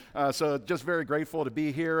So just very grateful to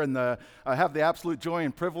be here and have the absolute joy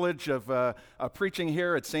and privilege of preaching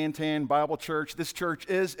here at Santan Bible Church. This church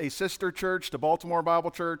is a sister church to Baltimore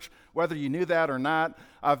Bible Church. Whether you knew that or not,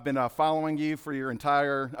 I've been following you for your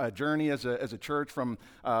entire journey as a church from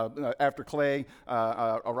after Clay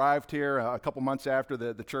arrived here a couple months after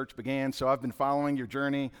the church began. So I've been following your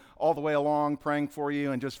journey all the way along, praying for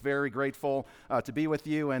you, and just very grateful to be with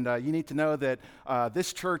you. And you need to know that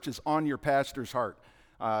this church is on your pastor's heart.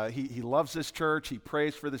 He loves this church. He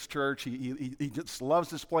prays for this church. He just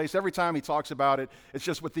loves this place. Every time he talks about it, it's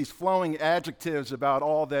just with these flowing adjectives about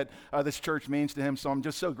all that this church means to him. So I'm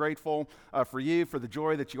just so grateful for you, for the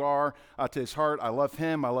joy that you are to his heart. I love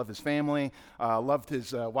him. I love his family. Loved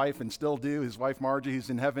his wife and still do. His wife, Margie,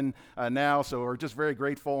 who's in heaven now. So we're just very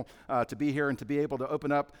grateful to be here and to be able to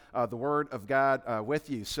open up the Word of God with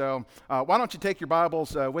you. So why don't you take your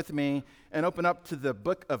Bibles with me and open up to the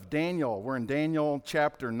book of Daniel. We're in Daniel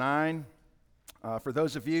chapter 9. For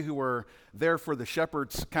those of you who were there for the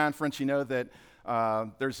Shepherds Conference, you know that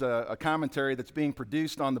there's a commentary that's being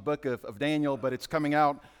produced on the book of Daniel, but it's coming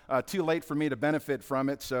out too late for me to benefit from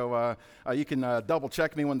it. So you can double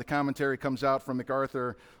check me when the commentary comes out from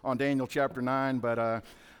MacArthur on Daniel chapter 9. But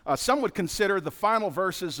some would consider the final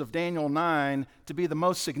verses of Daniel 9 to be the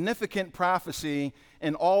most significant prophecy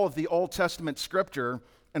in all of the Old Testament scripture,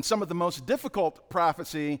 and some of the most difficult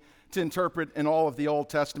prophecy to interpret in all of the Old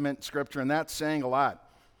Testament scripture, and that's saying a lot.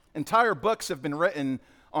 Entire books have been written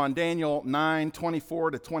on Daniel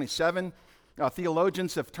 9:24 to 27.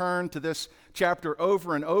 Theologians have turned to this chapter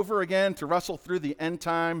over and over again to wrestle through the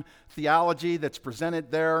end-time theology that's presented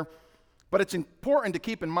there. But it's important to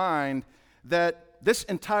keep in mind that this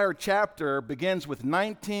entire chapter begins with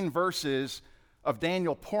 19 verses of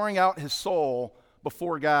Daniel pouring out his soul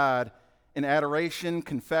before God in adoration,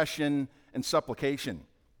 confession, and supplication.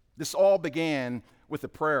 This all began with a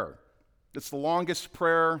prayer. It's the longest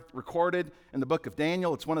prayer recorded in the book of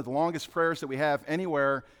Daniel. It's one of the longest prayers that we have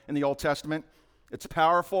anywhere in the Old Testament. It's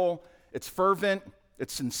powerful, it's fervent,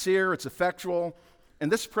 it's sincere, it's effectual. And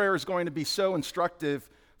this prayer is going to be so instructive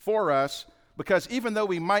for us because even though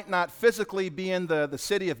we might not physically be in the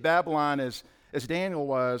city of Babylon as Daniel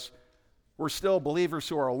was, we're still believers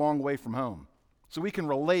who are a long way from home. So we can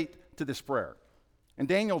relate to this prayer. And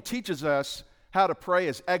Daniel teaches us how to pray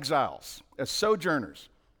as exiles, as sojourners,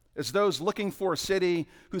 as those looking for a city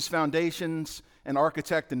whose foundations and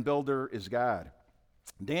architect and builder is God.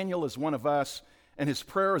 Daniel is one of us, and his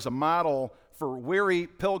prayer is a model for weary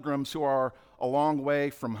pilgrims who are a long way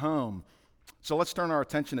from home. So let's turn our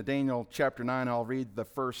attention to Daniel chapter 9. I'll read the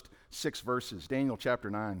first 6 verses. Daniel chapter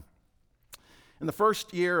 9. In the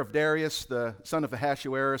first year of Darius, the son of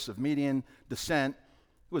Ahasuerus of Median descent,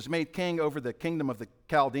 who was made king over the kingdom of the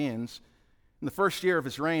Chaldeans, in the first year of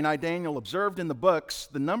his reign, I, Daniel, observed in the books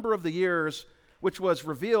the number of the years which was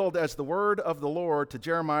revealed as the word of the Lord to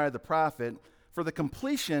Jeremiah the prophet for the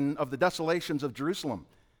completion of the desolations of Jerusalem,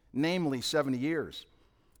 namely 70 years.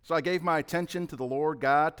 So I gave my attention to the Lord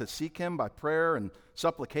God to seek him by prayer and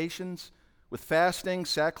supplications, with fasting,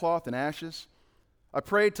 sackcloth, and ashes. I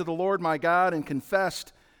prayed to the Lord my God and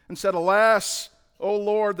confessed and said, Alas, O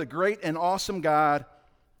Lord, the great and awesome God,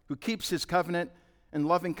 who keeps his covenant and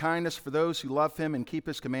loving kindness for those who love him and keep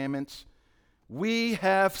his commandments. We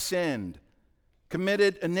have sinned,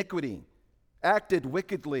 committed iniquity, acted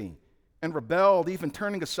wickedly, and rebelled, even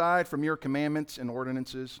turning aside from your commandments and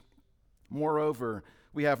ordinances. Moreover,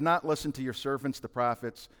 we have not listened to your servants, the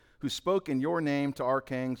prophets, who spoke in your name to our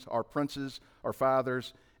kings, our princes, our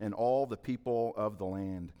fathers, and all the people of the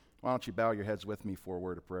land. Why don't you bow your heads with me for a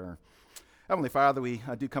word of prayer? Heavenly Father, we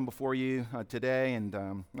do come before you today, and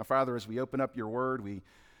Father, as we open up your word, we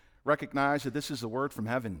recognize that this is the word from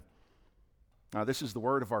heaven. This is the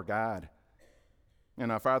word of our God.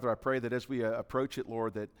 And Father, I pray that as we approach it,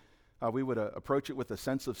 Lord, that we would approach it with a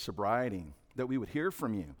sense of sobriety, that we would hear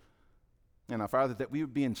from you. And Father, that we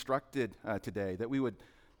would be instructed today, that we would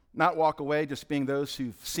not walk away just being those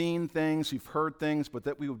who've seen things, who've heard things, but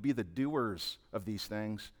that we would be the doers of these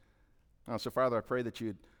things. So Father, I pray that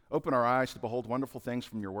you'd open our eyes to behold wonderful things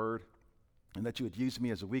from your word, and that you would use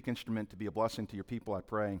me as a weak instrument to be a blessing to your people, I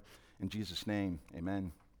pray. In Jesus' name,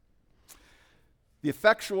 amen. The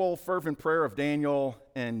effectual, fervent prayer of Daniel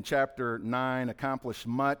in chapter 9 accomplished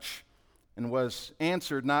much and was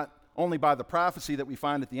answered not only by the prophecy that we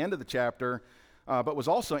find at the end of the chapter, but was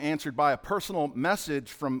also answered by a personal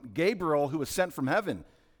message from Gabriel, who was sent from heaven.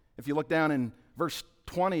 If you look down in verse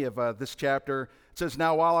 20 of this chapter, it says,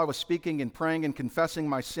 Now while I was speaking and praying and confessing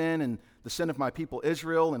my sin and the sin of my people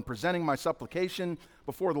Israel and presenting my supplication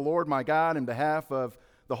before the Lord my God in behalf of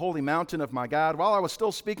the holy mountain of my God. While I was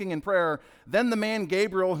still speaking in prayer, then the man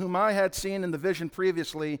Gabriel, whom I had seen in the vision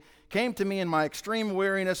previously, came to me in my extreme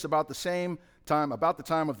weariness about the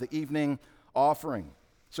time of the evening offering.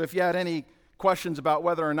 So if you had any questions about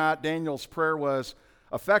whether or not Daniel's prayer was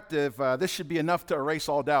effective, this should be enough to erase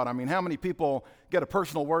all doubt. I mean, how many people get a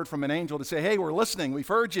personal word from an angel to say, hey, we're listening, we've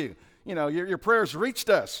heard you, your prayers reached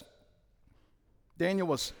us. Daniel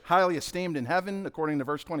was highly esteemed in heaven, according to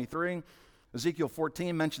verse 23. Ezekiel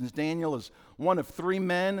 14 mentions Daniel as one of 3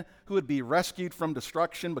 men who would be rescued from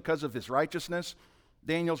destruction because of his righteousness.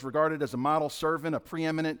 Daniel's regarded as a model servant, a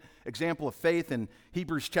preeminent example of faith in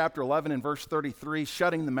Hebrews chapter 11 and verse 33,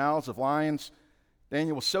 shutting the mouths of lions.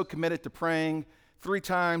 Daniel was so committed to praying 3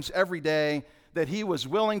 times every day that he was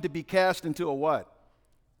willing to be cast into a what?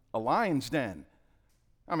 A lion's den.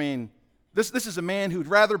 I mean, this is a man who'd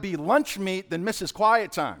rather be lunch meat than miss his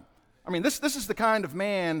quiet time. I mean, this is the kind of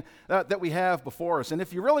man that we have before us. And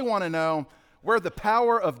if you really want to know where the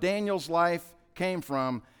power of Daniel's life came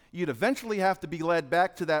from, you'd eventually have to be led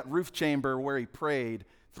back to that roof chamber where he prayed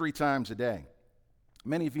 3 times a day.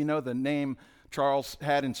 Many of you know the name Charles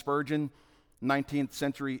Haddon Spurgeon, 19th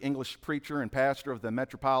century English preacher and pastor of the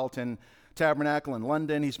Metropolitan Tabernacle in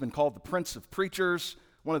London. He's been called the Prince of Preachers,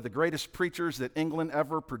 one of the greatest preachers that England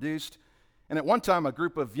ever produced. And at one time, a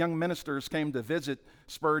group of young ministers came to visit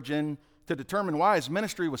Spurgeon to determine why his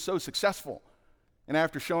ministry was so successful. And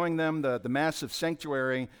after showing them the massive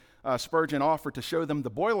sanctuary, Spurgeon offered to show them the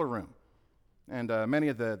boiler room. And many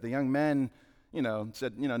of the young men,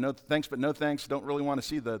 said, no thanks, but no thanks, don't really want to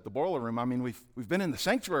see the boiler room. I mean, we've been in the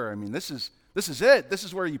sanctuary. I mean, this is it. This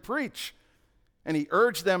is where you preach. And he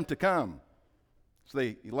urged them to come. So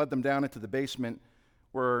he led them down into the basement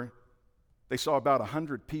where they saw about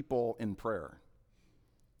 100 people in prayer.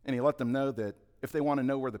 And he let them know that if they want to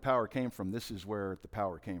know where the power came from, this is where the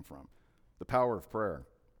power came from, the power of prayer.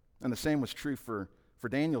 And the same was true for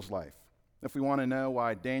Daniel's life. If we want to know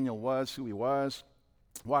why Daniel was who he was,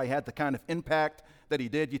 why he had the kind of impact that he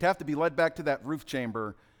did, you'd have to be led back to that roof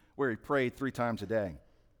chamber where he prayed 3 times a day.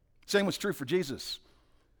 Same was true for Jesus.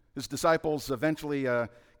 His disciples eventually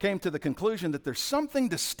came to the conclusion that there's something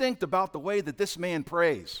distinct about the way that this man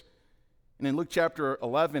prays. And in Luke chapter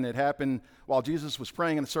 11, it happened while Jesus was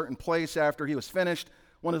praying in a certain place. After he was finished,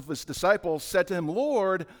 one of his disciples said to him,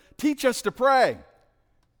 Lord, teach us to pray.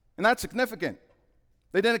 And that's significant.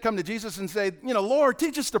 They didn't come to Jesus and say, Lord,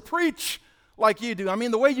 teach us to preach like you do. I mean,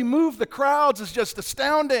 the way you move the crowds is just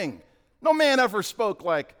astounding. No man ever spoke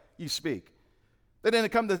like you speak. They didn't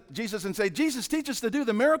come to Jesus and say, Jesus, teach us to do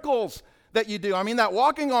the miracles that you do. I mean, that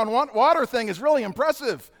walking on water thing is really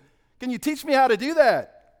impressive. Can you teach me how to do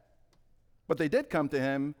that? But they did come to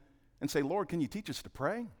him and say, Lord, can you teach us to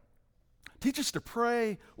pray? Teach us to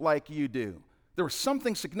pray like you do. There was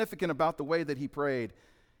something significant about the way that he prayed.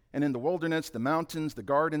 And in the wilderness, the mountains, the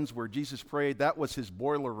gardens where Jesus prayed, that was his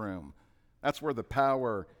boiler room. That's where the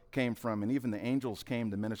power came from. And even the angels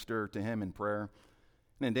came to minister to him in prayer.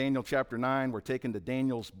 And in Daniel chapter 9, we're taken to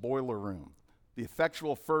Daniel's boiler room, the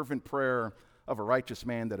effectual, fervent prayer of a righteous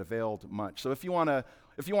man that availed much. So if you want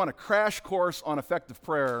a crash course on effective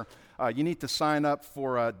prayer, you need to sign up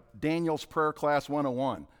for Daniel's Prayer Class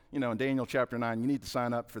 101. In Daniel chapter 9, you need to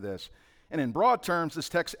sign up for this. And in broad terms, this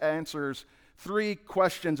text answers 3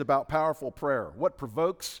 questions about powerful prayer. What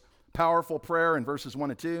provokes powerful prayer in verses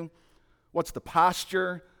 1 and 2? What's the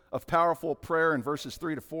posture of powerful prayer in verses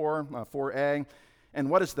 3 to 4, 4a? And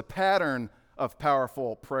what is the pattern of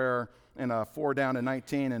powerful prayer in 4 down to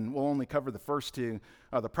 19? And we'll only cover the first 2.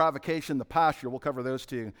 The provocation, the posture, we'll cover those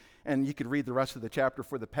 2. And you could read the rest of the chapter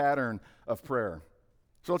for the pattern of prayer.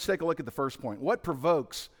 So let's take a look at the first point. What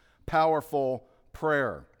provokes powerful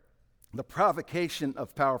prayer? The provocation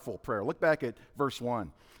of powerful prayer. Look back at verse 1.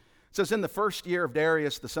 It says, in the first year of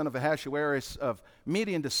Darius, the son of Ahasuerus of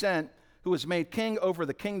Median descent, who was made king over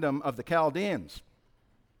the kingdom of the Chaldeans.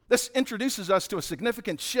 This introduces us to a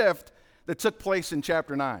significant shift that took place in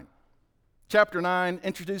chapter 9. Chapter 9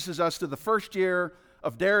 introduces us to the first year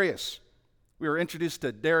of Darius. We were introduced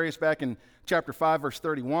to Darius back in chapter 5, verse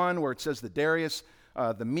 31, where it says that Darius,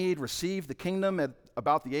 the Mede, received the kingdom at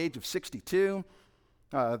about the age of 62.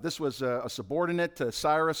 This was a subordinate to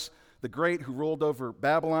Cyrus the Great, who ruled over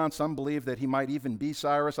Babylon. Some believe that he might even be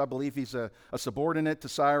Cyrus. I believe he's a subordinate to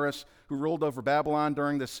Cyrus, who ruled over Babylon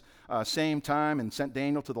during this same time and sent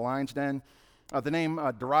Daniel to the lion's den. The name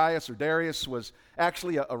Darius or Darius was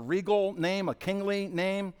actually a regal name, a kingly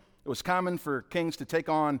name. It was common for kings to take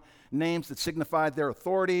on names that signified their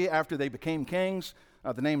authority after they became kings.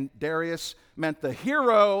 The name Darius meant the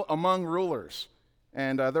hero among rulers.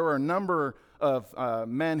 And there were a number of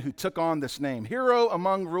men who took on this name, hero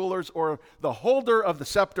among rulers, or the holder of the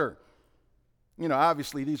scepter.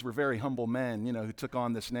 Obviously these were very humble men, who took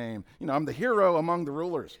on this name. I'm the hero among the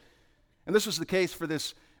rulers. And this was the case for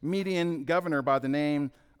this Median governor by the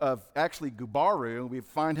name of actually Gubaru. We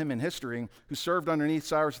find him in history, who served underneath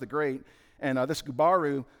Cyrus the Great. And this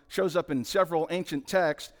Gubaru shows up in several ancient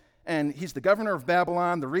texts, and he's the governor of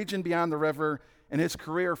Babylon, the region beyond the river, and his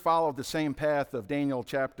career followed the same path of Daniel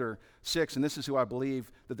chapter 6, and this is who I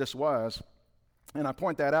believe that this was. And I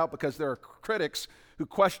point that out because there are critics who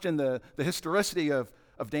question the historicity of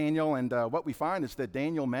Daniel, and what we find is that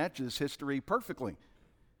Daniel matches history perfectly.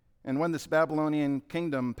 And when this Babylonian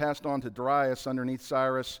kingdom passed on to Darius underneath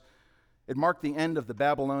Cyrus, it marked the end of the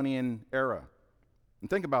Babylonian era. And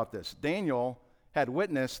think about this. Daniel had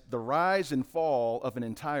witnessed the rise and fall of an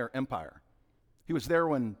entire empire. He was there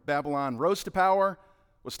when Babylon rose to power,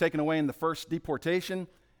 was taken away in the first deportation,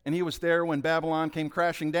 and he was there when Babylon came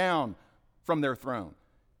crashing down from their throne.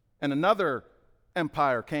 And another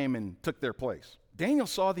empire came and took their place. Daniel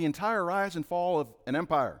saw the entire rise and fall of an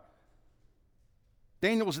empire.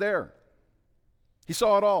 Daniel was there. He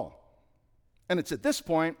saw it all. And it's at this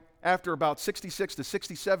point, after about 66 to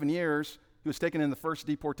 67 years, he was taken in the first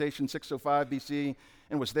deportation, 605 BC,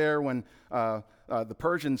 and was there when the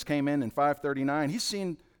Persians came in 539. He's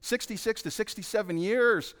seen 66 to 67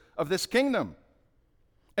 years of this kingdom.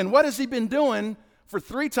 And what has he been doing for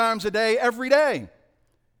 3 times a day, every day?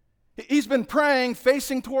 He's been praying,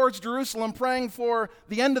 facing towards Jerusalem, praying for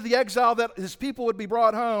the end of the exile, that his people would be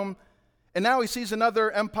brought home. And now he sees another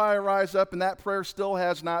empire rise up, and that prayer still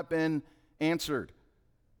has not been answered.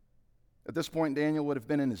 At this point, Daniel would have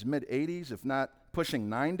been in his mid-80s, if not pushing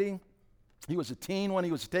 90. He was a teen when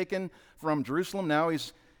he was taken from Jerusalem. Now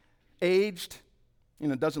he's aged.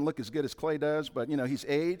 Doesn't look as good as Clay does, but, he's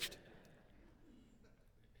aged.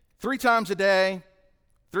 3 times a day,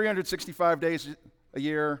 365 days a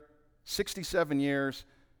year, 67 years.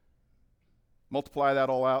 Multiply that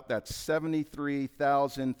all out, that's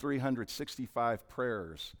 73,365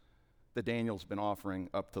 prayers that Daniel's been offering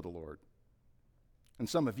up to the Lord. And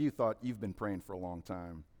some of you thought you've been praying for a long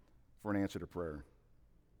time for an answer to prayer.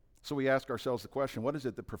 So we ask ourselves the question, what is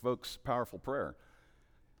it that provokes powerful prayer?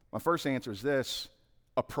 My first answer is this: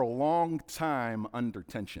 a prolonged time under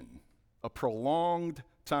tension. A prolonged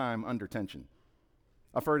time under tension.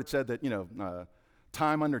 I've heard it said that,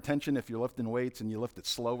 time under tension, if you're lifting weights and you lift it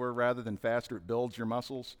slower rather than faster, it builds your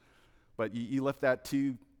muscles. But you lift that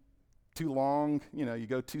too long, you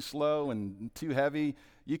go too slow and too heavy,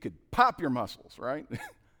 you could pop your muscles, right?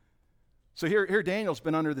 So here Daniel's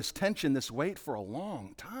been under this tension, this weight for a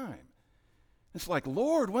long time. It's like,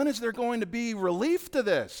 Lord, when is there going to be relief to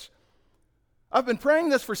this? I've been praying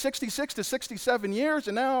this for 66 to 67 years,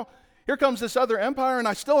 and now here comes this other empire, and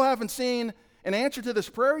I still haven't seen an answer to this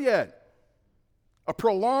prayer yet. A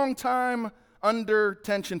prolonged time under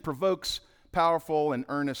tension provokes powerful and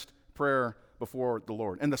earnest prayer before the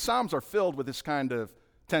Lord. And the Psalms are filled with this kind of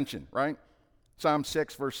tension, right? Psalm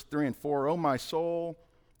 6, verse 3 and 4, "O my soul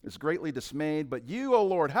is greatly dismayed, but you, O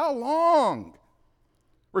Lord, how long?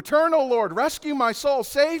 Return, O Lord, rescue my soul,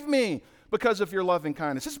 save me because of your loving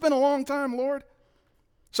kindness." It's been a long time, Lord.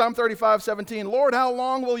 Psalm 35, 17, "Lord, how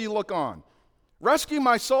long will you look on? Rescue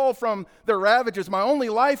my soul from their ravages, my only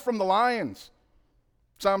life from the lions."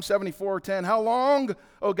 Psalm 74, 10, "How long,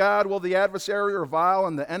 O God, will the adversary revile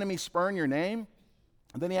and the enemy spurn your name?"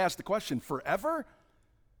 And then he asked the question, forever?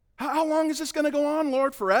 How long is this going to go on,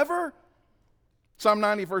 Lord? Forever? Psalm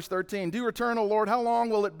 90, verse 13, "Do return, O Lord, how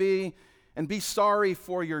long will it be? And be sorry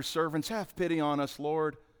for your servants. Have pity on us,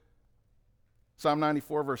 Lord." Psalm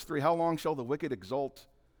 94, verse 3, "How long shall the wicked exult?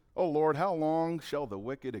 O Lord, how long shall the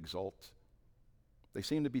wicked exult?" They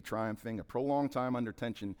seem to be triumphing. A prolonged time under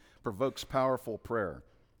tension provokes powerful prayer.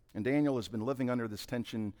 And Daniel has been living under this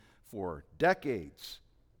tension for decades.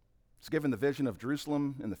 He's given the vision of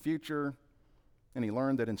Jerusalem in the future, and he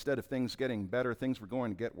learned that instead of things getting better, things were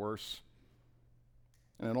going to get worse.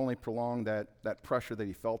 And it only prolonged that pressure that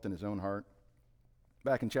he felt in his own heart.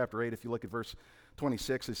 Back in chapter 8, if you look at verse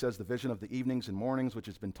 26, it says, "The vision of the evenings and mornings, which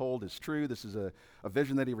has been told, is true." This is a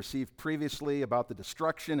vision that he received previously about the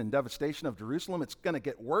destruction and devastation of Jerusalem. It's going to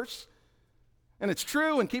get worse. And it's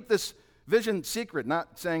true, and keep this vision secret.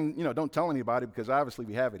 Not saying, don't tell anybody, because obviously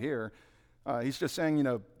we have it here. He's just saying,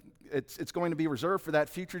 it's going to be reserved for that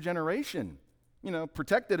future generation.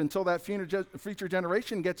 Protected until that future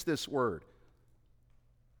generation gets this word.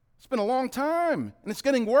 It's been a long time, and it's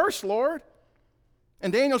getting worse, Lord.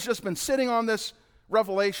 And Daniel's just been sitting on this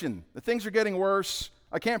revelation that things are getting worse.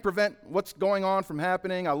 I can't prevent what's going on from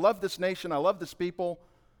happening. I love this nation. I love this people.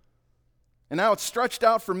 And now it's stretched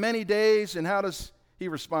out for many days. And how does he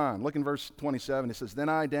respond? Look in verse 27. It says, "Then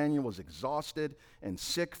I, Daniel, was exhausted and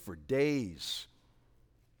sick for days."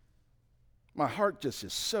 My heart just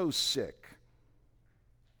is so sick.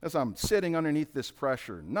 As I'm sitting underneath this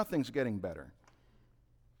pressure, nothing's getting better.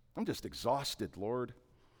 I'm just exhausted, Lord.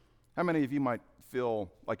 How many of you might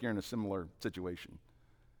feel like you're in a similar situation?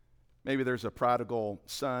 Maybe there's a prodigal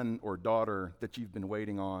son or daughter that you've been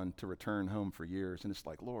waiting on to return home for years, and it's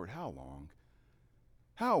like, Lord, how long?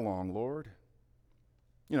 How long, Lord?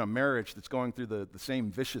 A marriage that's going through the same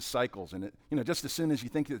vicious cycles, and just as soon as you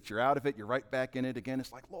think that you're out of it, you're right back in it again.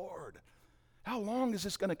 It's like, Lord, how long is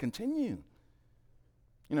this going to continue?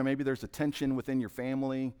 Maybe there's a tension within your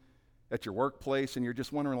family, at your workplace, and you're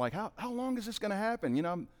just wondering, like, how long is this going to happen?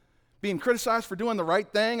 I'm being criticized for doing the right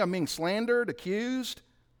thing. I'm being slandered, accused.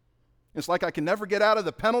 It's like I can never get out of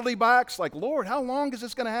the penalty box. Like, Lord, how long is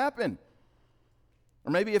this going to happen?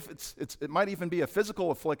 Or maybe if it might even be a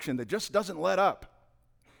physical affliction that just doesn't let up.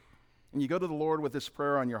 And you go to the Lord with this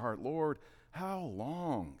prayer on your heart, Lord, how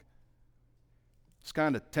long? It's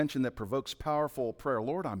kind of tension that provokes powerful prayer.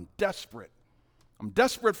 Lord, I'm desperate. I'm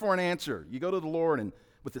desperate for an answer. You go to the Lord and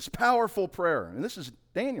with this powerful prayer. And this is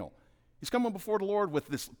Daniel. He's coming before the Lord with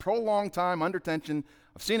this prolonged time under tension.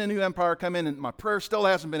 I've seen a new empire come in and my prayer still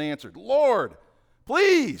hasn't been answered. Lord,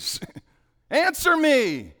 please answer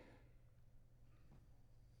me.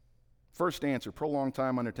 First answer, prolonged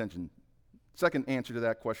time under tension. Second answer to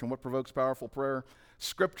that question, what provokes powerful prayer?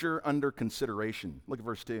 Scripture under consideration. Look at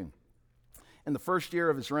verse 2. In the first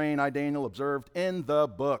year of his reign, I, Daniel, observed in the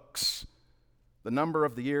books the number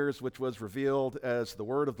of the years which was revealed as the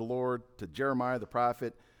word of the Lord to Jeremiah the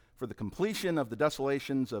prophet for the completion of the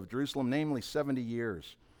desolations of Jerusalem, namely 70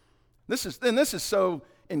 years. This is so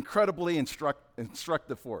incredibly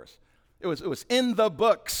instructive for us. It was in the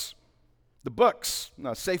books. The books,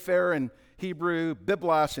 Sefer in Hebrew,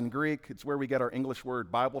 Biblos in Greek. It's where we get our English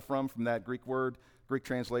word Bible from that Greek word, Greek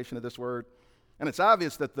translation of this word. And it's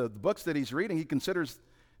obvious that the books that he's reading, he considers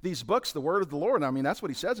these books the word of the Lord. I mean, that's what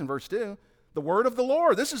he says in verse 2. The word of the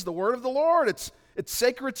Lord. This is the word of the Lord. It's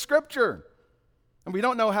sacred scripture. And we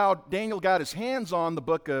don't know how Daniel got his hands on the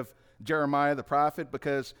book of Jeremiah the prophet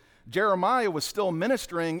because Jeremiah was still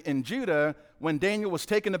ministering in Judah when Daniel was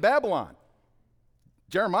taken to Babylon.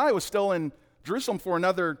 Jeremiah was still in Jerusalem for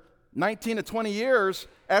another 19 to 20 years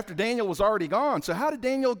after Daniel was already gone. So how did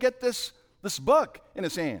Daniel get this book in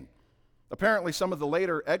his hand? Apparently some of the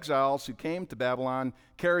later exiles who came to Babylon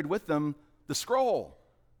carried with them the scroll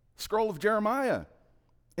of Jeremiah.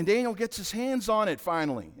 And Daniel gets his hands on it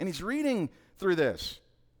finally, and he's reading through this.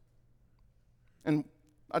 And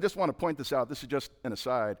I just want to point this out. This is just an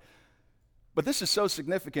aside. But this is so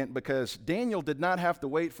significant because Daniel did not have to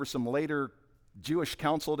wait for some later Jewish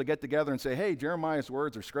council to get together and say, hey, Jeremiah's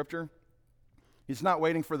words are scripture. He's not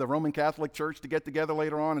waiting for the Roman Catholic Church to get together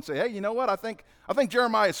later on and say, hey, you know what? I think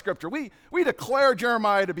Jeremiah is scripture. We declare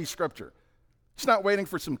Jeremiah to be scripture. He's not waiting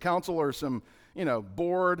for some council or some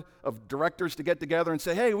board of directors to get together and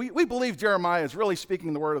say, hey, we believe Jeremiah is really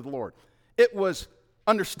speaking the word of the Lord. It was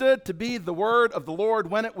understood to be the word of the Lord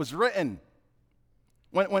when it was written,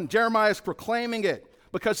 when Jeremiah is proclaiming it,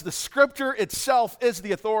 because the scripture itself is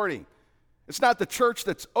the authority. It's not the church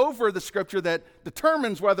that's over the scripture that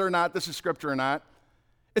determines whether or not this is scripture or not.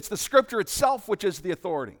 It's the scripture itself which is the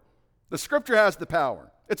authority. The scripture has the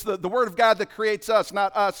power. It's the word of God that creates us,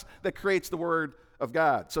 not us that creates the word of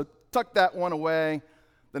God. So tuck that one away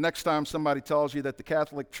the next time somebody tells you that the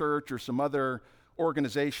Catholic Church or some other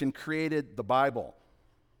organization created the Bible.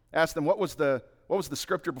 Ask them, what was the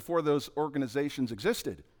scripture before those organizations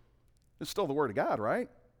existed? It's still the word of God, right?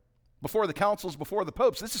 Before the councils, before the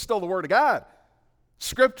popes, this is still the word of God.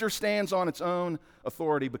 Scripture stands on its own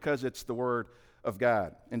authority because it's the word of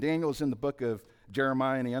God. And Daniel is in the book of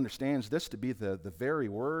Jeremiah, and he understands this to be the very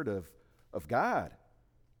word of God.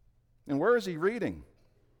 And where is he reading?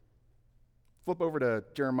 Flip over to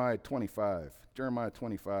Jeremiah 25. Jeremiah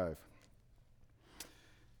 25.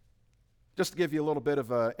 Just to give you a little bit of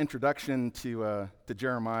an introduction to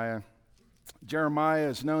Jeremiah. Jeremiah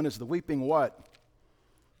is known as the weeping what?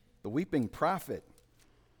 The weeping prophet.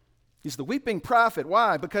 He's the weeping prophet.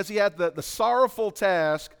 Why? Because he had the sorrowful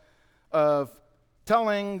task of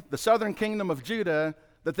telling the southern kingdom of Judah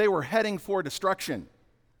that they were heading for destruction.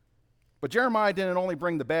 But Jeremiah didn't only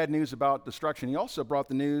bring the bad news about destruction, he also brought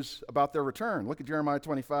the news about their return. Look at Jeremiah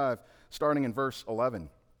 25, starting in verse 11.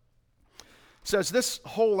 It says, this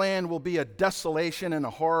whole land will be a desolation and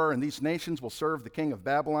a horror, and these nations will serve the king of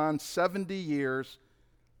Babylon 70 years.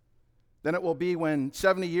 Then it will be when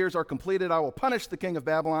 70 years are completed, I will punish the king of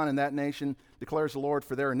Babylon and that nation, declares the Lord,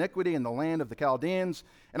 for their iniquity in the land of the Chaldeans,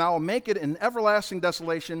 and I will make it an everlasting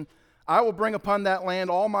desolation. I will bring upon that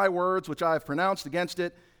land all my words which I have pronounced against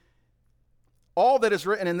it, all that is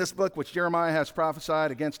written in this book which Jeremiah has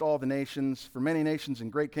prophesied against all the nations. For many nations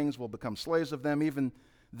and great kings will become slaves of them, even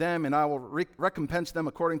them, and I will recompense them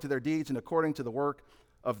according to their deeds and according to the work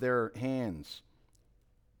of their hands.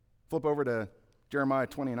 Flip over to Jeremiah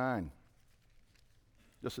 29.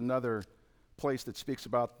 Just another place that speaks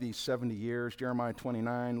about these 70 years. Jeremiah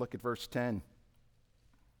 29, look at verse 10.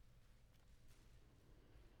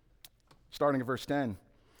 Starting at verse 10.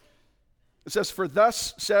 It says, "For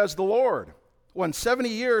thus says the Lord, when 70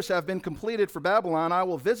 years have been completed for Babylon, I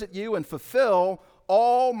will visit you and fulfill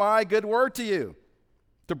all my good word to you,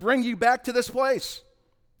 to bring you back to this place."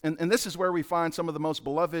 And this is where we find some of the most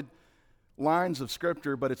beloved lines of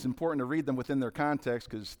Scripture, but it's important to read them within their context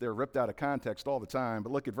because they're ripped out of context all the time.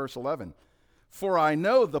 But look at verse 11. "For I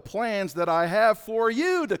know the plans that I have for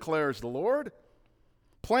you, declares the Lord.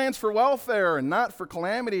 Plans for welfare and not for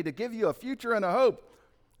calamity, to give you a future and a hope."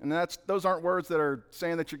 And those aren't words that are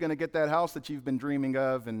saying that you're going to get that house that you've been dreaming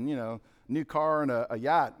of and, new car and a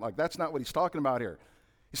yacht. Like, that's not what he's talking about here.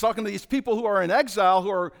 He's talking to these people who are in exile, who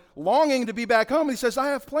are longing to be back home. And he says, I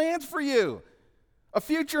have plans for you, a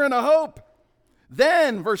future and a hope.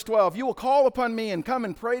 "Then," verse 12, "you will call upon me and come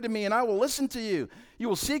and pray to me, and I will listen to you. You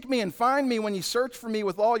will seek me and find me when you search for me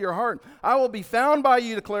with all your heart. I will be found by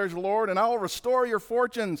you, declares the Lord, and I will restore your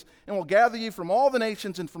fortunes and will gather you from all the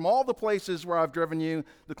nations and from all the places where I've driven you,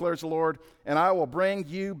 declares the Lord, and I will bring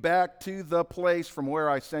you back to the place from where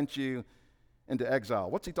I sent you into exile."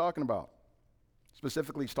 What's he talking about?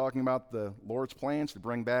 Specifically, he's talking about the Lord's plans to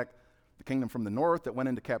bring back the kingdom from the north that went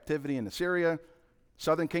into captivity in Assyria,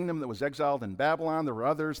 southern kingdom that was exiled in Babylon. There were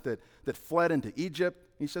others that fled into Egypt.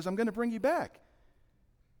 He says, I'm going to bring you back.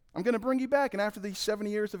 I'm going to bring you back, and after these 70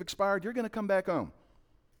 years have expired, you're going to come back home.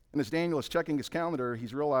 And as Daniel is checking his calendar,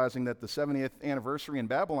 he's realizing that the 70th anniversary in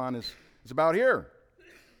Babylon is about here.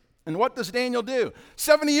 And what does Daniel do?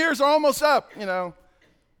 70 years are almost up,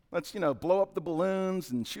 Let's, blow up the balloons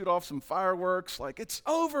and shoot off some fireworks. Like, it's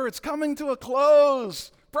over. It's coming to a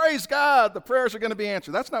close. Praise God. The prayers are going to be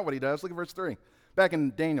answered. That's not what he does. Look at verse 3. Back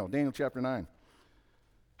in Daniel chapter 9.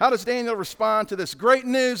 How does Daniel respond to this great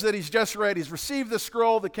news that he's just read? He's received the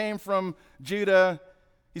scroll that came from Judah.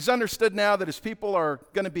 He's understood now that his people are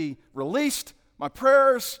going to be released. My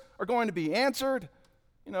prayers are going to be answered.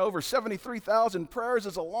 Over 73,000 prayers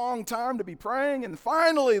is a long time to be praying. And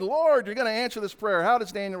finally, Lord, you're going to answer this prayer. How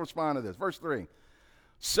does Daniel respond to this? Verse 3.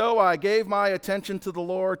 "So I gave my attention to the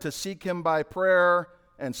Lord to seek him by prayer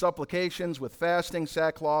and supplications with fasting,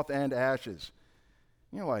 sackcloth, and ashes."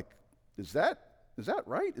 You're like, is that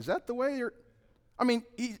right? Is that the way you're?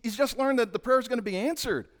 He's just learned that the prayer is going to be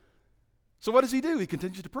answered. So what does he do? He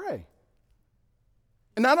continues to pray.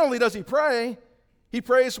 And not only does he pray, he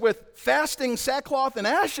prays with fasting, sackcloth, and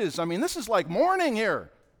ashes. This is like mourning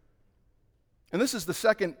here. And this is the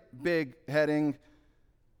second big heading,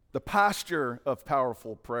 the posture of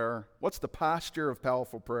powerful prayer. What's the posture of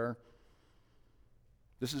powerful prayer?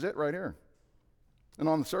 This is it right here. And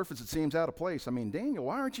on the surface, it seems out of place. Daniel,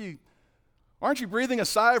 why aren't you breathing a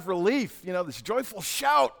sigh of relief? This joyful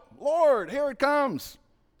shout, Lord, here it comes.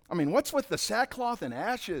 What's with the sackcloth and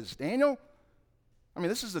ashes, Daniel?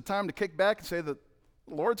 This is the time to kick back and say that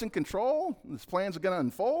the Lord's in control, and his plans are going to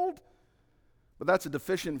unfold. But that's a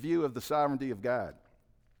deficient view of the sovereignty of God.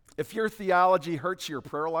 If your theology hurts your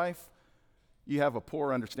prayer life, you have a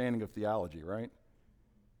poor understanding of theology, right?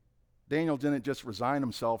 Daniel didn't just resign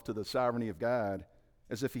himself to the sovereignty of God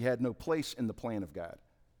as if he had no place in the plan of God.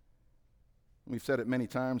 We've said it many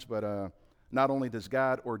times, but not only does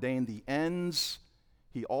God ordain the ends,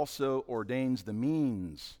 he also ordains the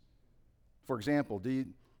means. For example, do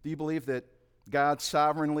you believe that God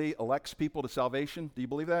sovereignly elects people to salvation? Do you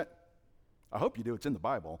believe that? I hope you do. It's in the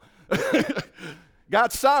Bible.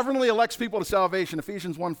 God sovereignly elects people to salvation.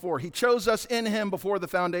 Ephesians 1:4. He chose us in him before the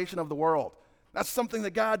foundation of the world. That's something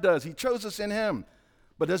that God does. He chose us in him.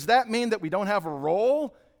 But does that mean that we don't have a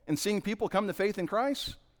role in seeing people come to faith in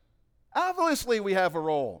Christ? Obviously, we have a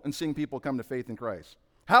role in seeing people come to faith in Christ.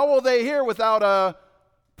 How will they hear without a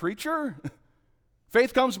preacher?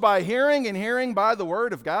 Faith comes by hearing, and hearing by the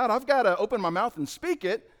word of God. I've got to open my mouth and speak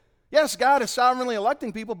it. Yes, God is sovereignly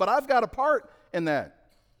electing people, but I've got a part in that.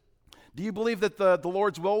 Do you believe that the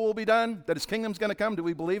Lord's will be done? That his kingdom's going to come? Do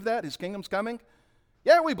we believe that? His kingdom's coming?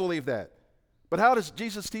 Yeah, we believe that. But how does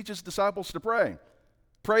Jesus teach his disciples to pray?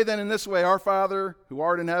 Pray then in this way, Our Father, who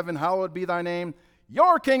art in heaven, hallowed be thy name.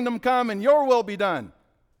 Your kingdom come and your will be done.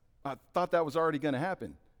 I thought that was already going to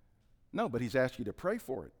happen. No, but he's asked you to pray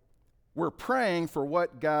for it. We're praying for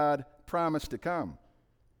what God promised to come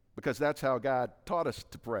because that's how God taught us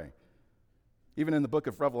to pray. Even in the book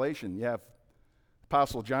of Revelation, you have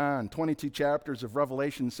Apostle John, 22 chapters of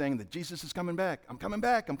Revelation saying that Jesus is coming back. I'm coming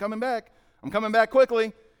back. I'm coming back. I'm coming back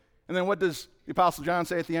quickly. And then what does the Apostle John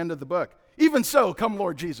say at the end of the book? Even so, come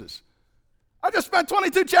Lord Jesus. I just spent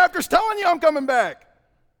 22 chapters telling you I'm coming back.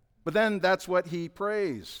 But then that's what he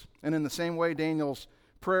prays. And in the same way, Daniel's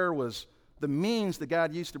prayer was the means that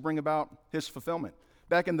God used to bring about his fulfillment.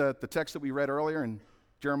 Back in the text that we read earlier in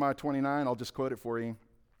Jeremiah 29, I'll just quote it for you.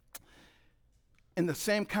 In the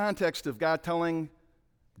same context of God telling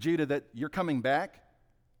Judah that you're coming back,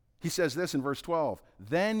 he says this in verse 12,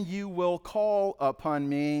 then you will call upon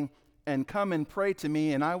me and come and pray to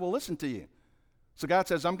me, and I will listen to you. So God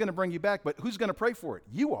says, I'm going to bring you back, but who's going to pray for it?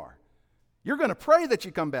 You are. You're going to pray that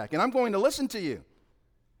you come back, and I'm going to listen to you.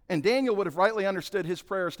 And Daniel would have rightly understood his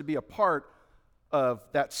prayers to be a part of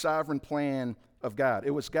that sovereign plan of God.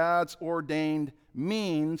 It was God's ordained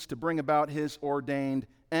means to bring about his ordained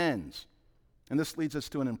ends. And this leads us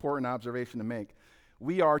to an important observation to make.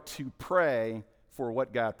 We are to pray for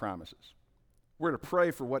what God promises. We're to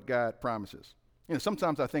pray for what God promises. You know,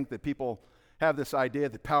 sometimes I think that people have this idea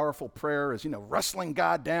that powerful prayer is, wrestling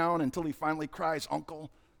God down until he finally cries,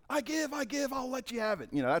 Uncle, I give, I'll let you have it.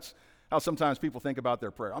 That's how sometimes people think about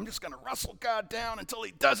their prayer. I'm just going to wrestle God down until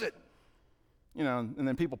he does it. And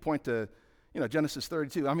then people point to, Genesis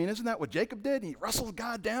 32. I mean, isn't that what Jacob did? He wrestled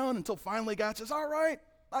God down until finally God says, all right,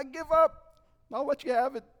 I give up. I'll let you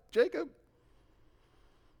have it, Jacob.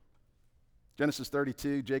 Genesis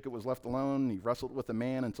 32, Jacob was left alone. He wrestled with a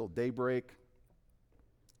man until daybreak.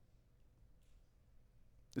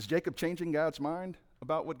 Is Jacob changing God's mind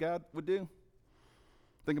about what God would do?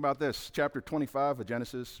 Think about this. Chapter 25 of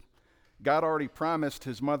Genesis. God already promised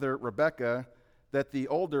his mother Rebekah that the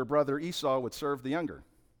older brother Esau would serve the younger.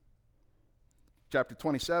 Chapter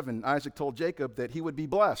 27, Isaac told Jacob that he would be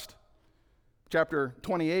blessed. Chapter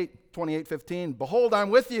 28:15, behold, I'm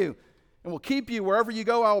with you and will keep you wherever you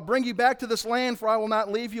go. I will bring you back to this land, for I will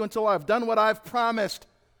not leave you until I've done what I've promised.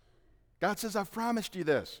 God says, I've promised you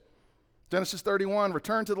this. Genesis 31,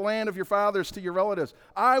 return to the land of your fathers, to your relatives.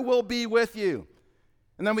 I will be with you.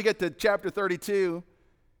 And then we get to chapter 32,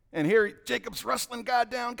 and here Jacob's wrestling God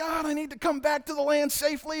down. God, I need to come back to the land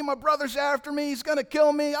safely. My brother's after me. He's going to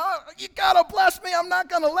kill me. You got to bless me. I'm not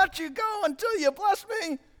going to let you go until you bless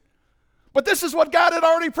me. But this is what God had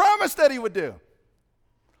already promised that he would do.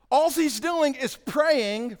 All he's doing is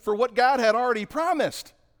praying for what God had already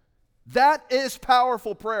promised. That is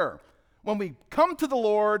powerful prayer. When we come to the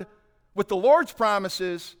Lord with the Lord's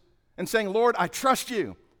promises and saying, Lord, I trust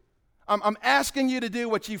you. I'm asking you to do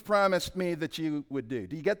what you've promised me that you would do.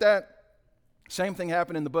 Do you get that? Same thing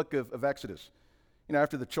happened in the book of Exodus.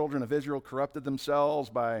 After the children of Israel corrupted themselves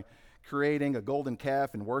by creating a golden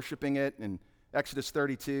calf and worshiping it in Exodus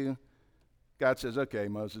 32, God says, okay,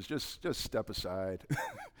 Moses, just step aside.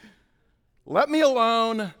 Let me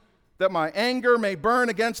alone, that my anger may burn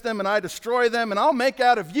against them and I destroy them, and I'll make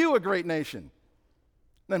out of you a great nation.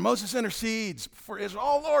 Then Moses intercedes for Israel.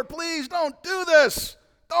 Oh, Lord, please don't do this.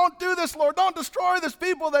 Don't do this, Lord. Don't destroy this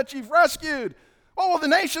people that you've rescued. What will the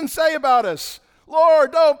nations say about us?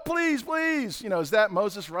 Lord, don't, please, please. Is that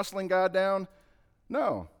Moses wrestling God down?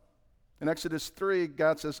 No. In Exodus 3,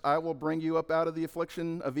 God says, I will bring you up out of the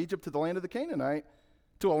affliction of Egypt to the land of the Canaanite,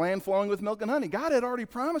 to a land flowing with milk and honey. God had already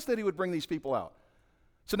promised that he would bring these people out.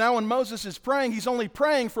 So now when Moses is praying, he's only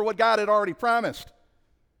praying for what God had already promised.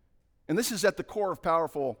 And this is at the core of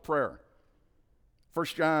powerful prayer. 1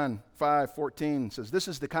 John 5:14 says, this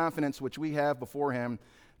is the confidence which we have before him,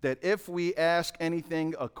 that if we ask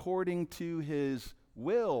anything according to his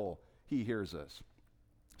will, he hears us.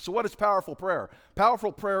 So what is powerful prayer?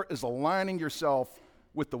 Powerful prayer is aligning yourself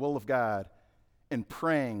with the will of God and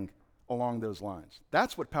praying along those lines.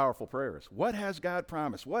 That's what powerful prayer is. What has God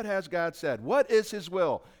promised? What has God said? What is his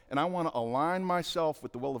will? And I want to align myself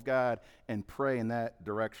with the will of God and pray in that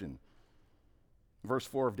direction. Verse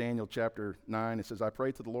 4 of Daniel chapter 9, it says, I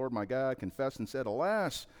prayed to the Lord my God, confessed and said,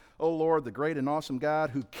 alas, O Lord, the great and awesome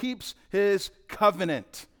God, who keeps his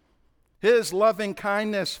covenant, his loving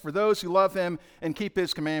kindness for those who love him and keep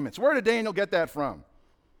his commandments. Where did Daniel get that from?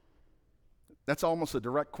 That's almost a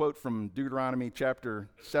direct quote from Deuteronomy chapter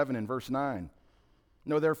 7 and verse 9.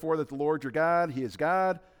 Know therefore that the Lord your God, he is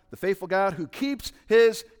God, the faithful God, who keeps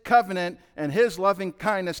his covenant and his loving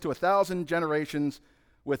kindness to 1,000 generations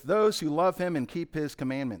with those who love him and keep his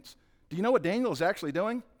commandments. Do you know what Daniel is actually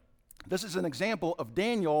doing? This is an example of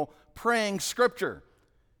Daniel praying scripture.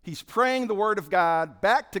 He's praying the word of God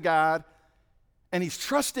back to God, And he's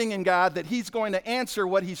trusting in God that he's going to answer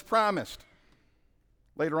what he's promised.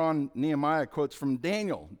 Later on, Nehemiah quotes from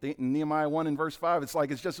Daniel, Nehemiah 1 and verse 5.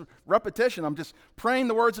 It's just repetition. I'm just praying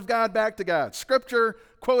the words of God back to God. Scripture,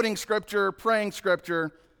 quoting Scripture, praying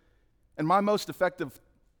Scripture. And my most effective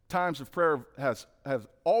times of prayer have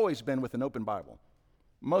always been with an open Bible.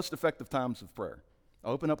 Most effective times of prayer. I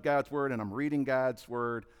open up God's Word and I'm reading God's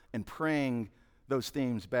Word and praying those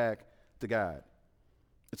themes back to God.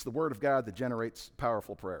 It's the Word of God that generates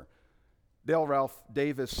powerful prayer. Dale Ralph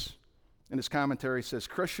Davis, in his commentary, says,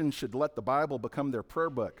 Christians should let the Bible become their prayer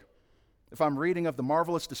book. If I'm reading of the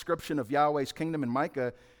marvelous description of Yahweh's kingdom in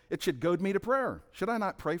Micah, it should goad me to prayer. Should I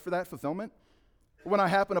not pray for that fulfillment? When I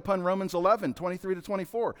happen upon Romans 11, 23 to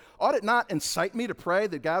 24, ought it not incite me to pray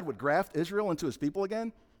that God would graft Israel into his people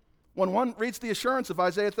again? When one reads the assurance of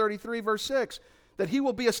Isaiah 33, verse 6, that he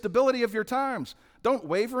will be a stability of your times, don't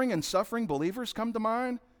wavering and suffering believers come to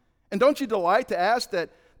mind? And don't you delight to ask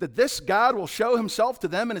that this God will show himself to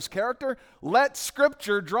them in his character? Let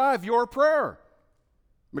Scripture drive your prayer.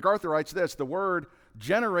 MacArthur writes this, the Word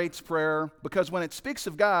generates prayer because when it speaks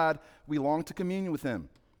of God, we long to commune with him.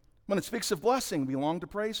 When it speaks of blessing, we long to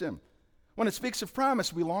praise him. When it speaks of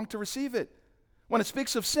promise, we long to receive it. When it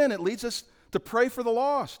speaks of sin, it leads us to pray for the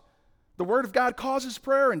lost. The Word of God causes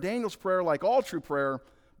prayer, and Daniel's prayer, like all true prayer,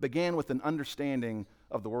 began with an understanding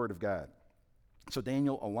of the Word of God. So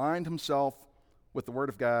Daniel aligned himself with the Word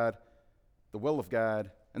of God, the will of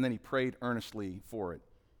God, and then he prayed earnestly for it.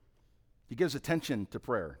 He gives attention to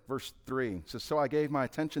prayer. Verse 3 says, so I gave my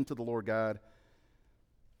attention to the Lord God.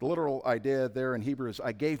 The literal idea there in Hebrew is,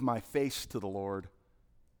 I gave my face to the Lord.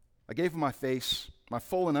 I gave him my face, my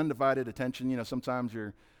full and undivided attention. You know, sometimes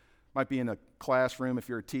you might be in a classroom if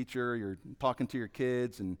you're a teacher, you're talking to your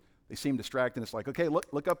kids, and they seem distracted. It's like, okay,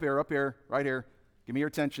 look up here, right here. Give me your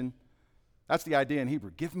attention. That's the idea in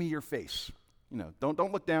Hebrew. Give me your face. You know,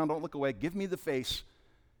 don't look down, don't look away. Give me the face.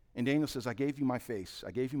 And Daniel says, I gave you my face.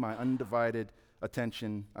 I gave you my undivided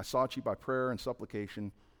attention. I sought you by prayer and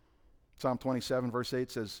supplication. Psalm 27, verse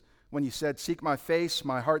 8 says, when you said, seek my face,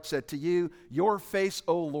 my heart said to you, your face,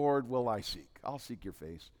 O Lord, will I seek. I'll seek your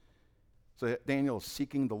face. So Daniel is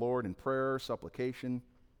seeking the Lord in prayer, supplication.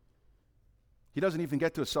 He doesn't even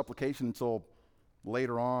get to a supplication until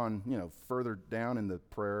later on, further down in the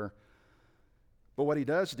prayer. But what he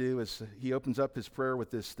does do is he opens up his prayer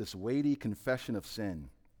with this weighty confession of sin.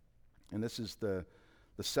 And this is the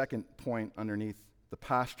second point underneath the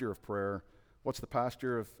posture of prayer. What's the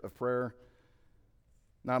posture of prayer?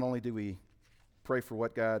 Not only do we pray for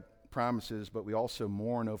what God promises, but we also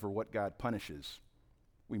mourn over what God punishes.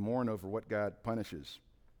 We mourn over what God punishes.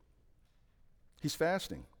 He's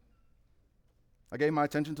fasting. I gave my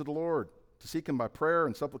attention to the Lord to seek him by prayer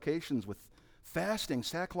and supplications with fasting,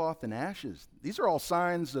 sackcloth, and ashes. These are all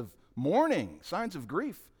signs of mourning, signs of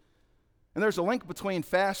grief. And there's a link between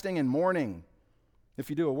fasting and mourning.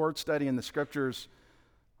 If you do a word study in the scriptures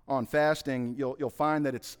on fasting, you'll find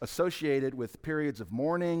that it's associated with periods of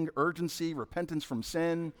mourning, urgency, repentance from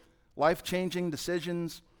sin, life-changing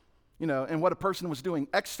decisions. And what a person was doing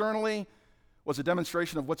externally was a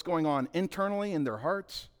demonstration of what's going on internally in their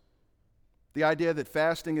hearts. The idea that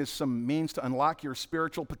fasting is some means to unlock your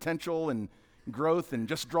spiritual potential and growth and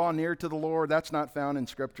just draw near to the Lord, that's not found in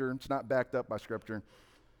Scripture. It's not backed up by Scripture.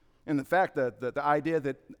 And the fact that the idea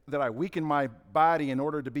that I weaken my body in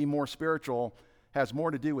order to be more spiritual has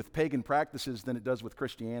more to do with pagan practices than it does with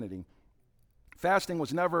Christianity. Fasting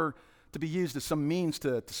was never to be used as some means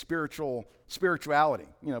to spirituality,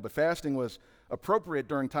 but fasting was appropriate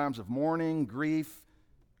during times of mourning, grief,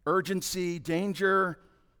 urgency, danger,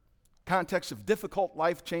 context of difficult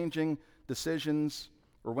life-changing decisions,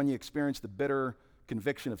 or when you experience the bitter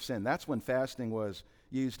conviction of sin. That's when fasting was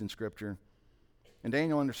used in Scripture. And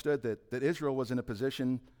Daniel understood that Israel was in the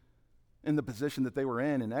position that they were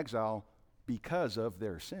in exile because of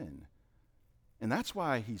their sin. And that's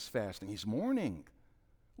why he's fasting. He's mourning.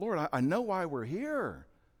 Lord, I know why we're here.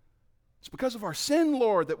 It's because of our sin,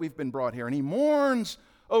 Lord, that we've been brought here. And he mourns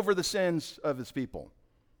over the sins of his people.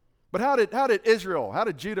 But how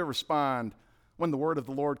did Judah respond when the word of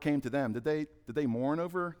the Lord came to them? Did they mourn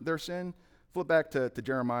over their sin? Flip back to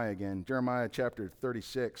Jeremiah again, Jeremiah chapter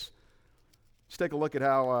 36. Let's take a look at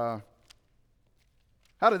how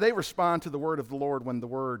did they respond to the word of the Lord when the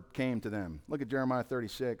word came to them. Look at Jeremiah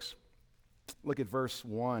 36. Look at verse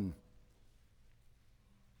 1.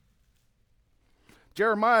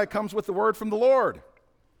 Jeremiah comes with the word from the Lord.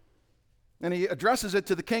 And he addresses it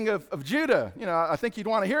to the king of Judah. I think you'd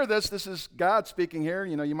want to hear this. This is God speaking here.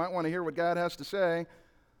 You might want to hear what God has to say.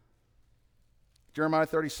 Jeremiah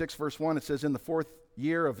 36, verse 1, it says, in the 4th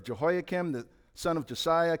year of Jehoiakim, son of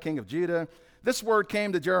Josiah, king of Judah, this word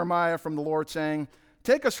came to Jeremiah from the Lord, saying,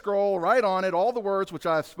 take a scroll, write on it all the words which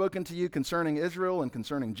I have spoken to you concerning Israel and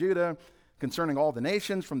concerning Judah, concerning all the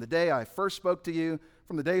nations, from the day I first spoke to you,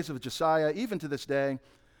 from the days of Josiah, even to this day.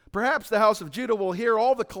 Perhaps the house of Judah will hear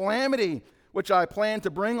all the calamity which I plan to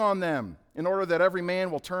bring on them, in order that every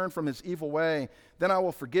man will turn from his evil way. Then I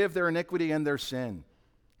will forgive their iniquity and their sin.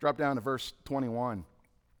 Drop down to verse 21.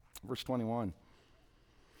 Verse 21. It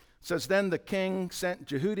says, then the king sent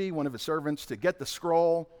Jehudi, one of his servants, to get the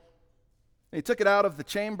scroll. And he took it out of the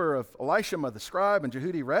chamber of Elishama the scribe, and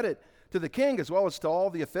Jehudi read it to the king as well as to all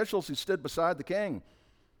the officials who stood beside the king.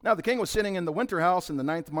 Now the king was sitting in the winter house in the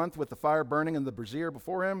 9th month with the fire burning in the brazier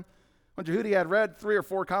before him. When Jehudi had read 3 or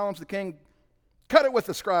 4 columns, the king cut it with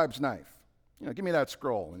the scribe's knife. Give me that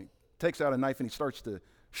scroll. And he takes out a knife and he starts to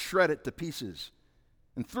shred it to pieces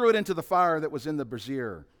and threw it into the fire that was in the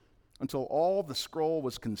brazier until all the scroll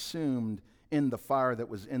was consumed in the fire that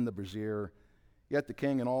was in the brazier. Yet the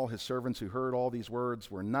king and all his servants who heard all these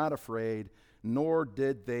words were not afraid, nor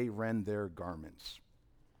did they rend their garments.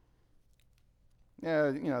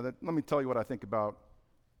 Let me tell you what I think about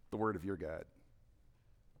the word of your God.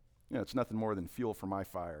 It's nothing more than fuel for my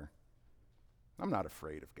fire. I'm not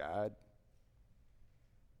afraid of God.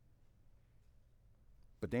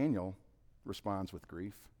 But Daniel responds with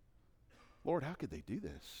grief. Lord, how could they do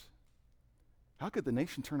this? How could the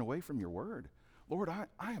nation turn away from your word? Lord,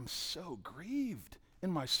 I am so grieved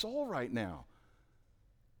in my soul right now.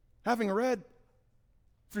 Having read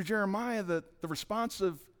through Jeremiah the response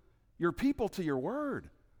of your people to your word.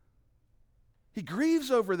 He grieves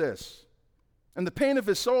over this. And the pain of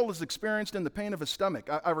his soul is experienced in the pain of his stomach.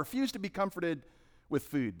 I refuse to be comforted with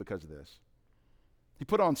food because of this. He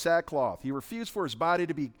put on sackcloth. He refused for his body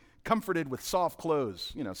to be comforted with soft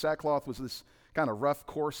clothes. Sackcloth was this kind of rough,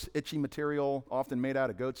 coarse, itchy material, often made out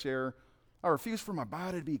of goat's hair. I refuse for my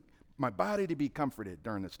body to be comforted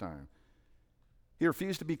during this time. He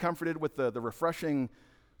refused to be comforted with the refreshing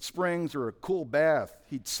springs or a cool bath.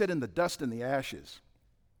 He'd sit in the dust and the ashes.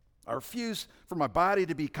 I refuse for my body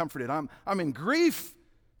to be comforted. I'm in grief.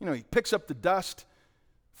 He picks up the dust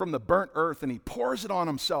from the burnt earth and he pours it on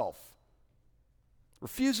himself.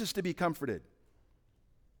 Refuses to be comforted.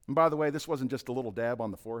 And by the way, this wasn't just a little dab on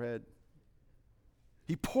the forehead.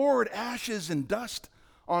 He poured ashes and dust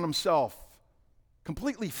on himself,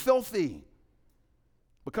 completely filthy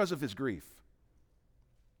because of his grief.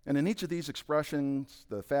 And in each of these expressions,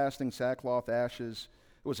 the fasting, sackcloth, ashes,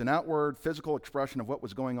 it was an outward physical expression of what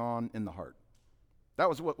was going on in the heart. That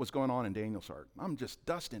was what was going on in Daniel's heart. I'm just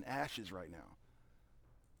dust and ashes right now.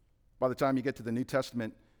 By the time you get to the New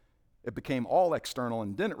Testament, it became all external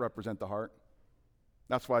and didn't represent the heart.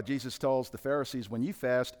 That's why Jesus tells the Pharisees, when you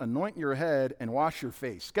fast, anoint your head and wash your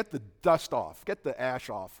face. Get the dust off, get the ash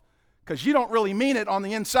off, because you don't really mean it on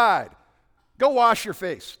the inside. Go wash your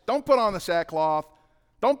face. Don't put on the sackcloth.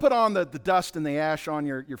 Don't put on the dust and the ash on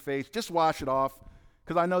your face. Just wash it off,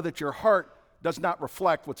 because I know that your heart does not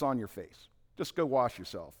reflect what's on your face. Just go wash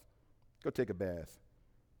yourself. Go take a bath.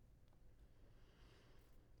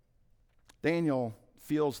 Daniel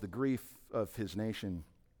feels the grief of his nation.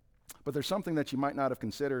 But there's something that you might not have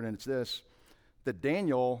considered, and it's this, that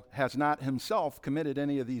Daniel has not himself committed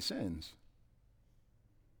any of these sins.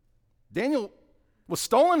 Daniel was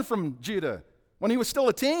stolen from Judah when he was still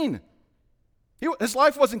a teen. His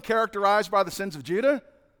life wasn't characterized by the sins of Judah.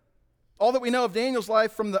 All that we know of Daniel's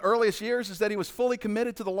life from the earliest years is that he was fully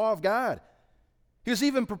committed to the law of God. He was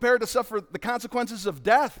even prepared to suffer the consequences of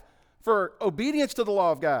death for obedience to the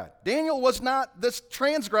law of God. Daniel was not this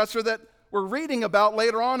transgressor that we're reading about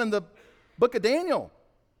later on in the book of Daniel.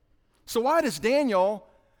 So why does Daniel,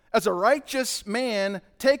 as a righteous man,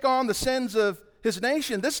 take on the sins of his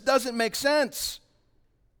nation? This doesn't make sense.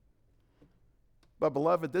 But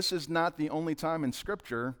beloved, this is not the only time in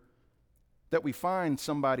Scripture that we find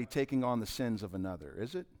somebody taking on the sins of another,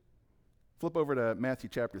 is it? Flip over to Matthew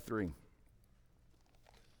chapter 3.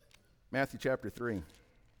 Matthew chapter 3.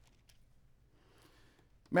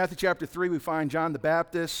 Matthew chapter 3, we find John the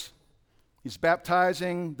Baptist. He's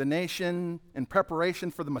baptizing the nation in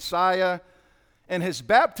preparation for the Messiah. And his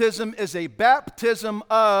baptism is a baptism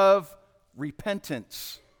of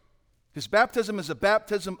repentance. His baptism is a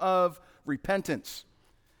baptism of repentance.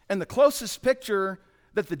 And the closest picture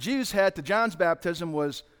that the Jews had to John's baptism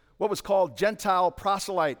was what was called Gentile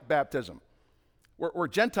proselyte baptism, where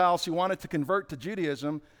Gentiles who wanted to convert to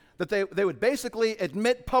Judaism, that they would basically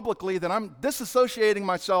admit publicly that I'm disassociating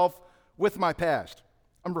myself with my past.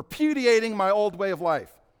 I'm repudiating my old way of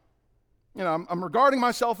life. I'm regarding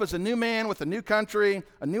myself as a new man with a new country,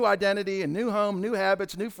 a new identity, a new home, new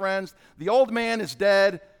habits, new friends. The old man is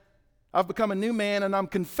dead. I've become a new man, and I'm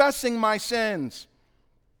confessing my sins.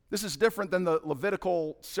 This is different than the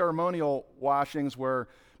Levitical ceremonial washings where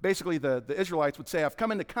basically the Israelites would say, I've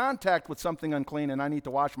come into contact with something unclean and I need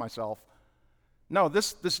to wash myself. No,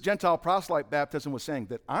 this Gentile proselyte baptism was saying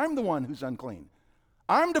that I'm the one who's unclean.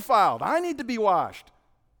 I'm defiled. I need to be washed.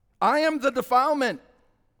 I am the defilement.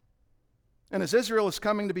 And as Israel is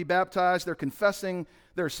coming to be baptized, they're confessing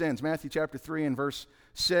their sins. Matthew chapter 3 and verse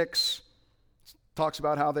 6 talks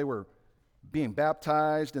about how they were being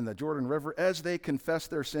baptized in the Jordan River as they confess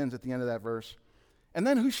their sins at the end of that verse. And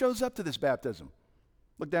then who shows up to this baptism?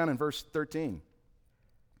 Look down in verse 13.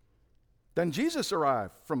 Then Jesus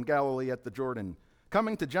arrived from Galilee at the Jordan,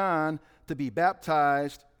 coming to John to be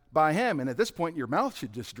baptized by him. And at this point, your mouth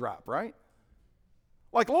should just drop, right?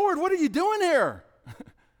 Like, Lord, what are you doing here?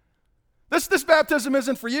 This baptism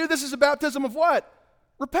isn't for you. This is a baptism of what?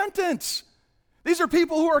 Repentance. These are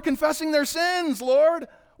people who are confessing their sins, Lord.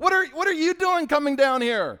 What are you doing coming down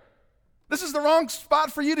here? This is the wrong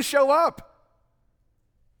spot for you to show up.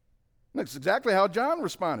 That's exactly how John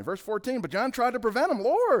responded. Verse 14, but John tried to prevent him.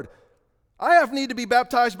 Lord, I have need to be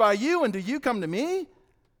baptized by you, and do you come to me?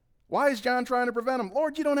 Why is John trying to prevent him?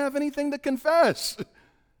 Lord, you don't have anything to confess.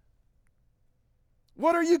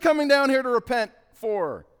 What are you coming down here to repent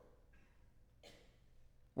for?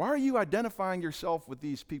 Why are you identifying yourself with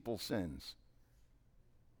these people's sins?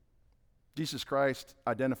 Jesus Christ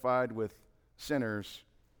identified with sinners,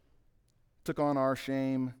 took on our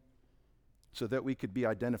shame so that we could be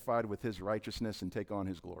identified with his righteousness and take on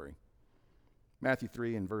his glory. Matthew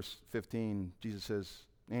 3 and verse 15, Jesus says,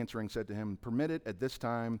 answering, said to him, permit it at this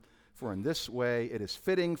time, for in this way it is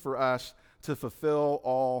fitting for us to fulfill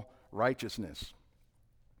all righteousness.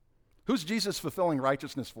 Who's Jesus fulfilling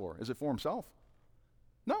righteousness for? Is it for himself?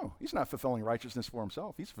 No, he's not fulfilling righteousness for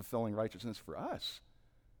himself. He's fulfilling righteousness for us.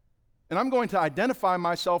 And I'm going to identify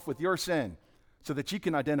myself with your sin so that you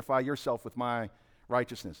can identify yourself with my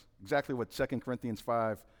righteousness. Exactly what 2 Corinthians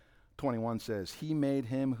 5:21 says. He made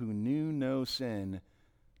him who knew no sin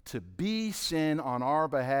to be sin on our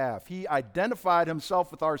behalf. He identified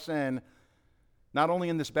himself with our sin, not only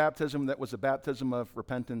in this baptism that was a baptism of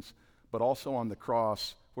repentance, but also on the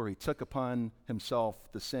cross where he took upon himself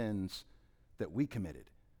the sins that we committed,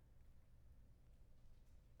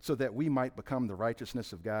 so that we might become the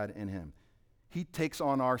righteousness of God in him. He takes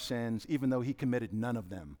on our sins even though he committed none of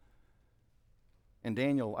them. And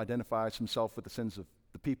Daniel identifies himself with the sins of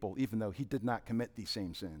the people even though he did not commit these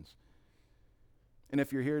same sins. And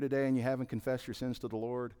if you're here today and you haven't confessed your sins to the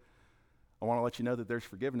Lord, I want to let you know that there's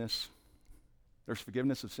forgiveness. There's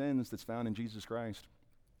forgiveness of sins that's found in Jesus Christ,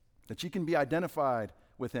 that you can be identified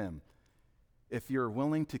with him if you're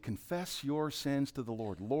willing to confess your sins to the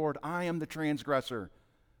Lord. Lord, I am the transgressor.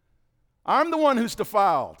 I'm the one who's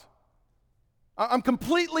defiled. I'm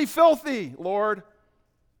completely filthy, Lord.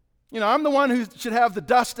 I'm the one who should have the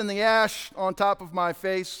dust and the ash on top of my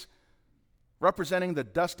face, representing the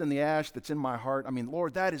dust and the ash that's in my heart.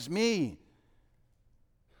 Lord, that is me.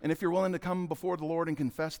 And if you're willing to come before the Lord and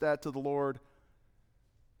confess that to the Lord,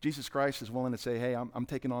 Jesus Christ is willing to say, hey, I'm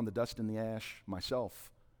taking on the dust and the ash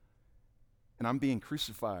myself. And I'm being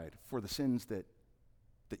crucified for the sins that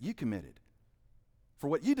you committed, for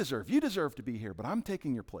what you deserve. You deserve to be here, but I'm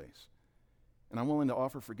taking your place. And I'm willing to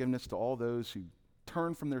offer forgiveness to all those who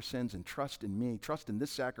turn from their sins and trust in me, trust in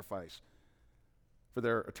this sacrifice for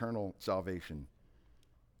their eternal salvation.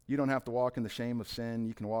 You don't have to walk in the shame of sin.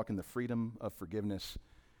 You can walk in the freedom of forgiveness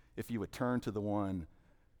if you would turn to the one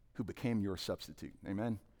who became your substitute.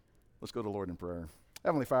 Amen? Let's go to the Lord in prayer.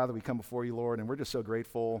 Heavenly Father, we come before you, Lord, and we're just so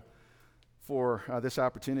grateful for this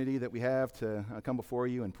opportunity that we have to come before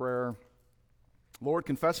you in prayer. Lord,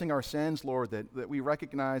 confessing our sins, Lord, that we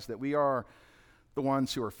recognize that we are the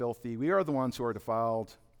ones who are filthy. We are the ones who are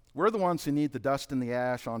defiled. We're the ones who need the dust and the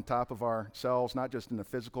ash on top of ourselves, not just in a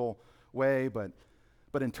physical way, but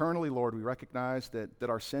internally, Lord, we recognize that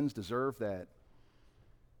our sins deserve that.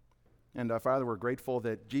 And Father, we're grateful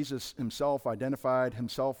that Jesus himself identified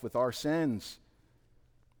himself with our sins,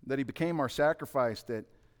 that he became our sacrifice, that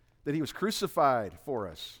he was crucified for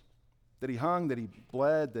us, that he hung, that he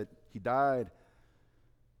bled, that he died,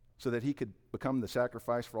 so that he could become the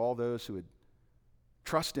sacrifice for all those who would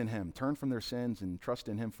trust in him, turn from their sins, and trust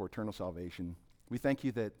in him for eternal salvation. We thank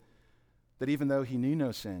you that even though he knew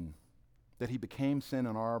no sin, that he became sin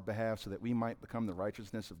on our behalf so that we might become the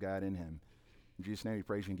righteousness of God in him. In Jesus' name we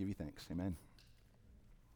praise you and give you thanks. Amen.